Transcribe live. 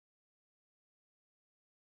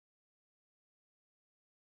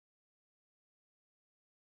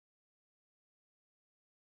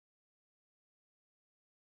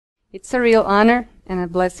It's a real honor and a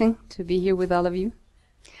blessing to be here with all of you.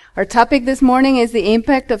 Our topic this morning is the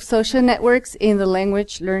impact of social networks in the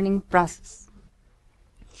language learning process.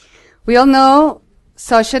 We all know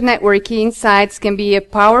social networking sites can be a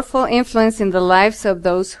powerful influence in the lives of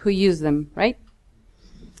those who use them, right?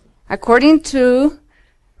 According to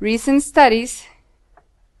recent studies,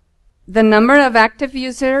 the number of active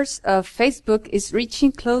users of Facebook is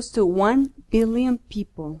reaching close to 1 billion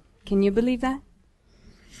people. Can you believe that?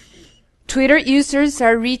 Twitter users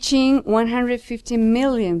are reaching 150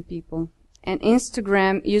 million people, and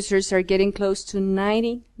Instagram users are getting close to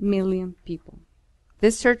 90 million people.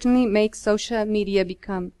 This certainly makes social media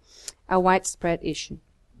become a widespread issue.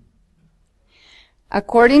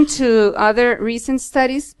 According to other recent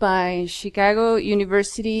studies by Chicago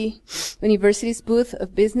University's Booth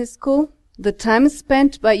of Business School, the time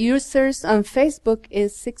spent by users on Facebook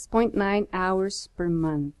is 6.9 hours per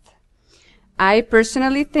month. I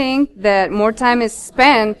personally think that more time is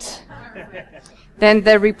spent than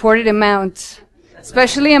the reported amount,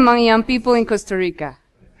 especially among young people in Costa Rica.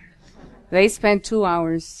 They spend 2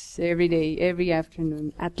 hours every day, every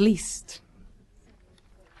afternoon, at least.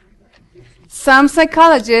 Some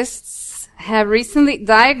psychologists have recently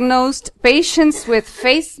diagnosed patients with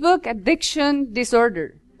Facebook addiction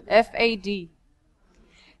disorder, FAD.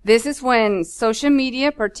 This is when social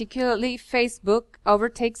media, particularly Facebook,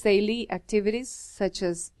 overtakes daily activities such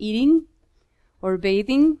as eating, or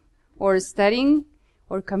bathing, or studying,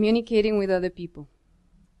 or communicating with other people.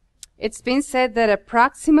 It's been said that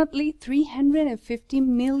approximately 350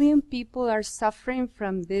 million people are suffering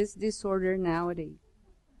from this disorder nowadays.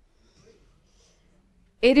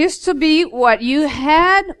 It used to be what you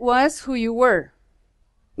had was who you were.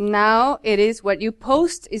 Now it is what you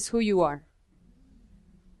post is who you are.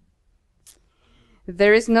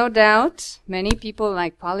 There is no doubt many people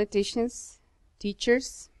like politicians,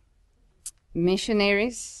 teachers,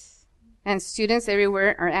 missionaries, and students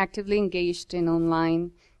everywhere are actively engaged in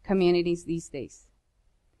online communities these days.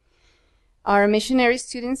 Our missionary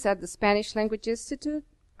students at the Spanish Language Institute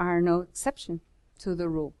are no exception to the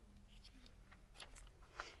rule.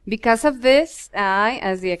 Because of this, I,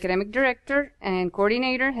 as the academic director and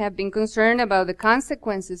coordinator, have been concerned about the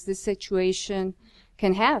consequences this situation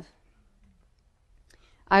can have.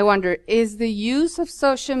 I wonder, is the use of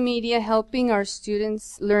social media helping our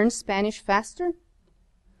students learn Spanish faster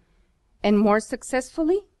and more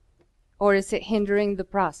successfully, or is it hindering the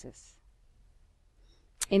process?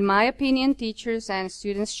 In my opinion, teachers and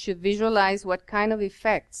students should visualize what kind of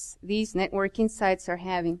effects these networking sites are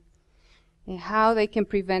having and how they can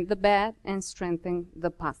prevent the bad and strengthen the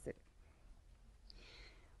positive.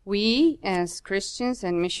 We, as Christians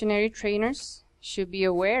and missionary trainers, should be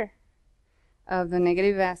aware of the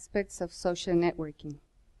negative aspects of social networking.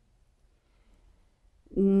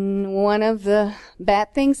 One of the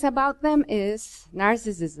bad things about them is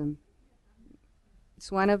narcissism.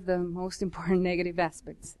 It's one of the most important negative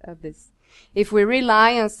aspects of this. If we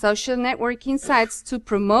rely on social networking sites to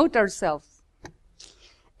promote ourselves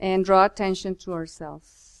and draw attention to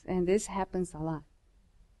ourselves, and this happens a lot.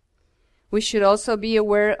 We should also be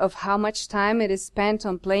aware of how much time it is spent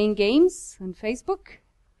on playing games on Facebook,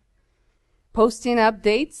 posting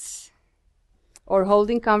updates, or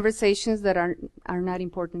holding conversations that are not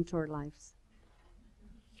important to our lives.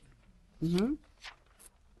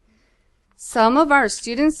 Some of our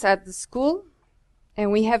students at the school,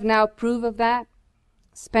 and we have now proof of that,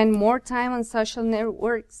 spend more time on social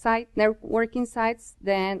networking sites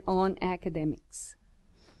than on academics.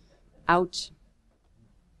 Ouch.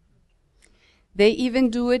 They even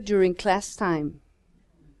do it during class time.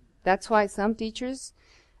 That's why some teachers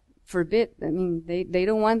forbid. They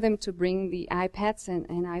don't want them to bring the iPads and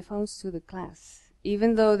iPhones to the class.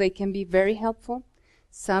 Even though they can be very helpful,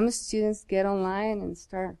 some students get online and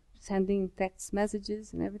start sending text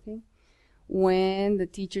messages and everything when the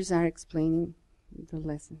teachers are explaining the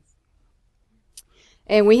lessons.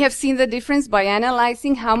 And we have seen the difference by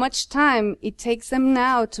analyzing how much time it takes them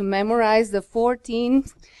now to memorize the 14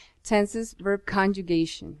 tenses verb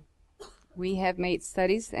conjugation. We have made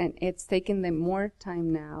studies, and it's taken them more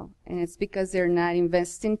time now. And it's because they're not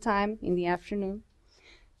investing time in the afternoon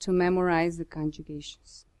to memorize the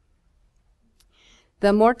conjugations.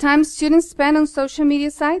 The more time students spend on social media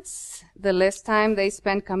sites, the less time they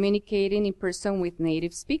spend communicating in person with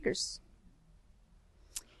native speakers.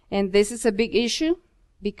 And this is a big issue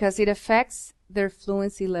because it affects their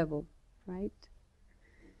fluency level, right?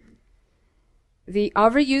 The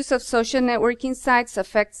overuse of social networking sites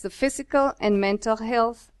affects the physical and mental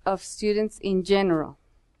health of students in general.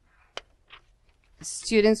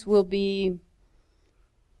 Students will be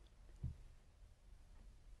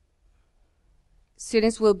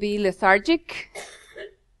Students will be lethargic.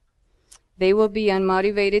 They will be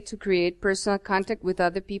unmotivated to create personal contact with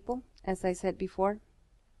other people, as I said before.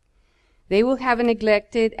 They will have a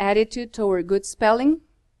neglected attitude toward good spelling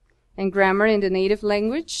and grammar in the native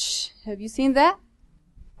language. Have you seen that?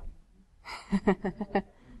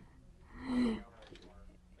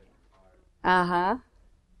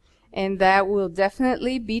 And that will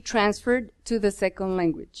definitely be transferred to the second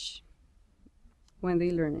language when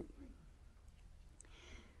they learn it.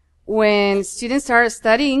 When students are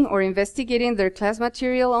studying or investigating their class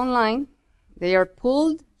material online, they are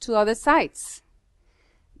pulled to other sites,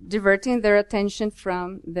 diverting their attention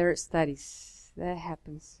from their studies. That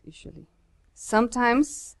happens usually.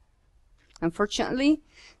 Sometimes, unfortunately,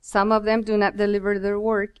 some of them do not deliver their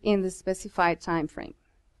work in the specified time frame.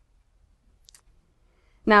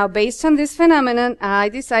 Now, based on this phenomenon, I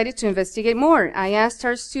decided to investigate more. I asked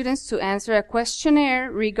our students to answer a questionnaire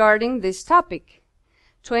regarding this topic.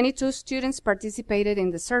 22 students participated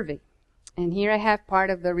in the survey, and here I have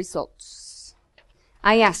part of the results.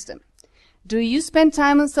 I asked them, do you spend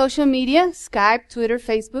time on social media, Skype, Twitter,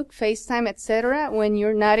 Facebook, FaceTime, etc., when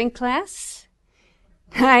you're not in class?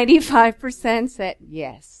 95% said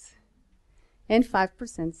yes, and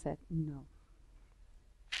 5% said no.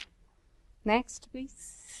 Next,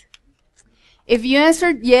 please. If you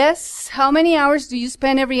answered yes, how many hours do you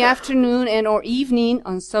spend every afternoon and or evening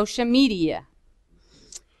on social media?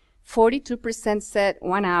 42% said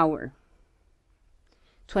 1 hour.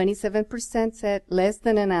 27% said less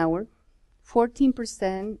than an hour.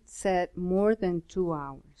 14% said more than 2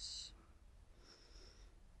 hours.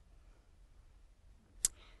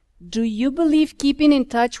 Do you believe keeping in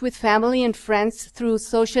touch with family and friends through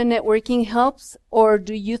social networking helps, or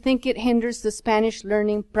do you think it hinders the Spanish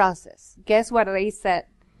learning process? Guess what they said?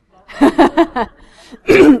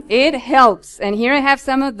 It helps, and here I have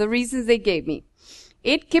some of the reasons they gave me.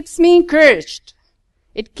 It keeps me encouraged.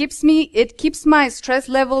 It keeps my stress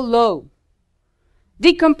level low.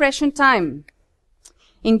 Decompression time.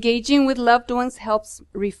 Engaging with loved ones helps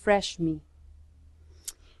refresh me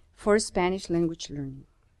for Spanish language learning.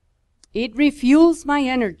 It refuels my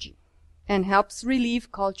energy and helps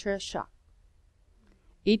relieve cultural shock.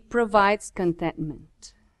 It provides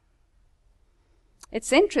contentment.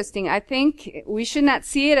 It's interesting. I think we should not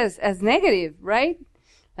see it as negative, right?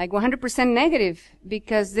 Like 100% negative,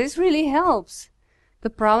 because this really helps. The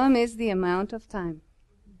problem is the amount of time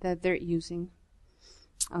that they're using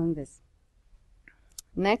on this.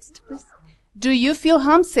 Next, please. Do you feel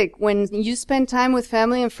homesick when you spend time with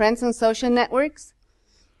family and friends on social networks?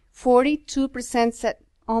 42% said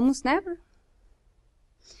almost never.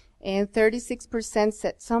 And 36%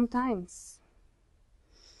 said sometimes.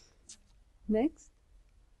 Next.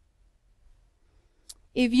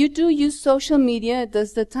 If you do use social media,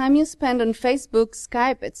 does the time you spend on Facebook,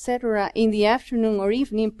 Skype, etc. in the afternoon or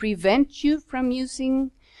evening prevent you from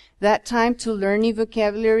using that time to learn new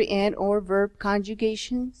vocabulary and or verb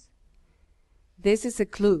conjugations? This is a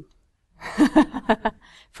clue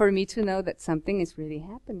for me to know that something is really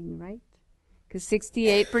happening, right? Because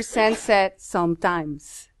 68% said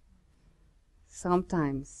sometimes.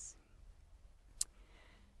 Sometimes.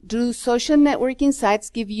 Do social networking sites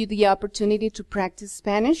give you the opportunity to practice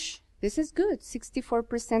Spanish? This is good.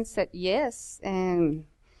 64% said yes, and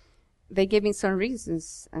they gave me some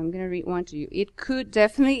reasons. I'm going to read one to you. It could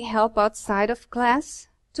definitely help outside of class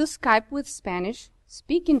to Skype with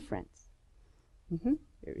Spanish-speaking friends.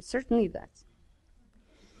 There is certainly that.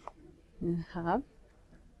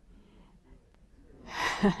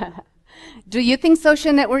 Do you think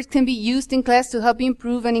social networks can be used in class to help you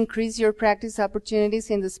improve and increase your practice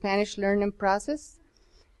opportunities in the Spanish learning process?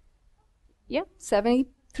 Yeah, 73%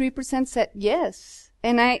 said yes.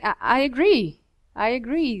 And I agree. I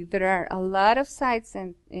agree. There are a lot of sites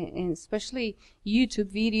and especially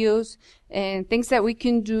YouTube videos and things that we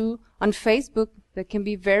can do on Facebook that can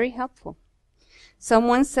be very helpful.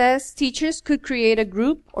 Someone says teachers could create a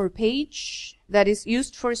group or page that is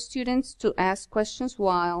used for students to ask questions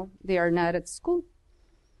while they are not at school.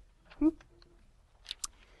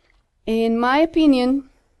 In my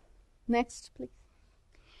opinion, next please,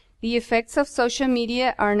 the effects of social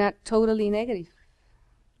media are not totally negative.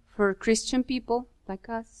 For Christian people like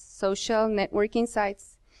us, social networking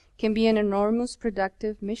sites can be an enormous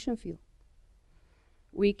productive mission field.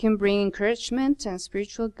 We can bring encouragement and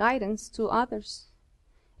spiritual guidance to others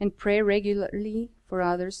and pray regularly for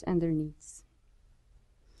others and their needs.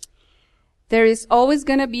 There is always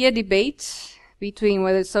going to be a debate between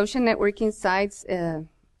whether social networking sites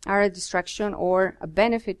are a distraction or a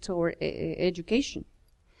benefit toward education.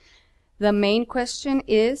 The main question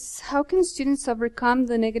is, how can students overcome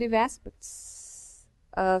the negative aspects?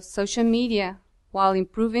 of social media while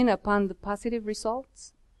improving upon the positive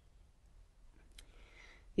results?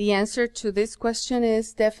 The answer to this question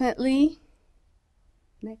is definitely,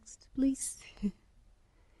 next please,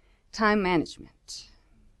 time management.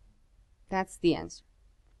 That's the answer.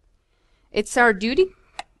 It's our duty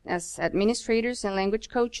as administrators and language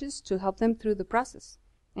coaches to help them through the process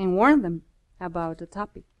and warn them about the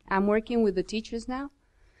topic. I'm working with the teachers now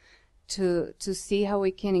to see how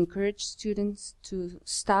we can encourage students to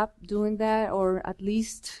stop doing that, or at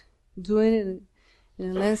least doing it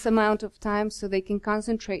in a less amount of time so they can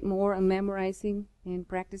concentrate more on memorizing and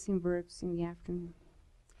practicing verbs in the afternoon.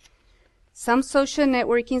 Some social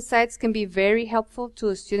networking sites can be very helpful to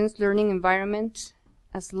a student's learning environment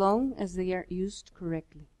as long as they are used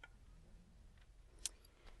correctly.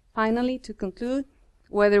 Finally, to conclude,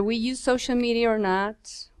 whether we use social media or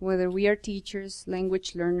not, whether we are teachers,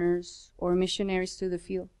 language learners, or missionaries to the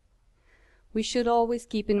field, we should always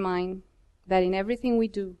keep in mind that in everything we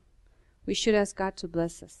do, we should ask God to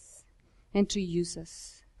bless us and to use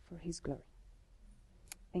us for His glory.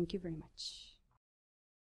 Thank you very much.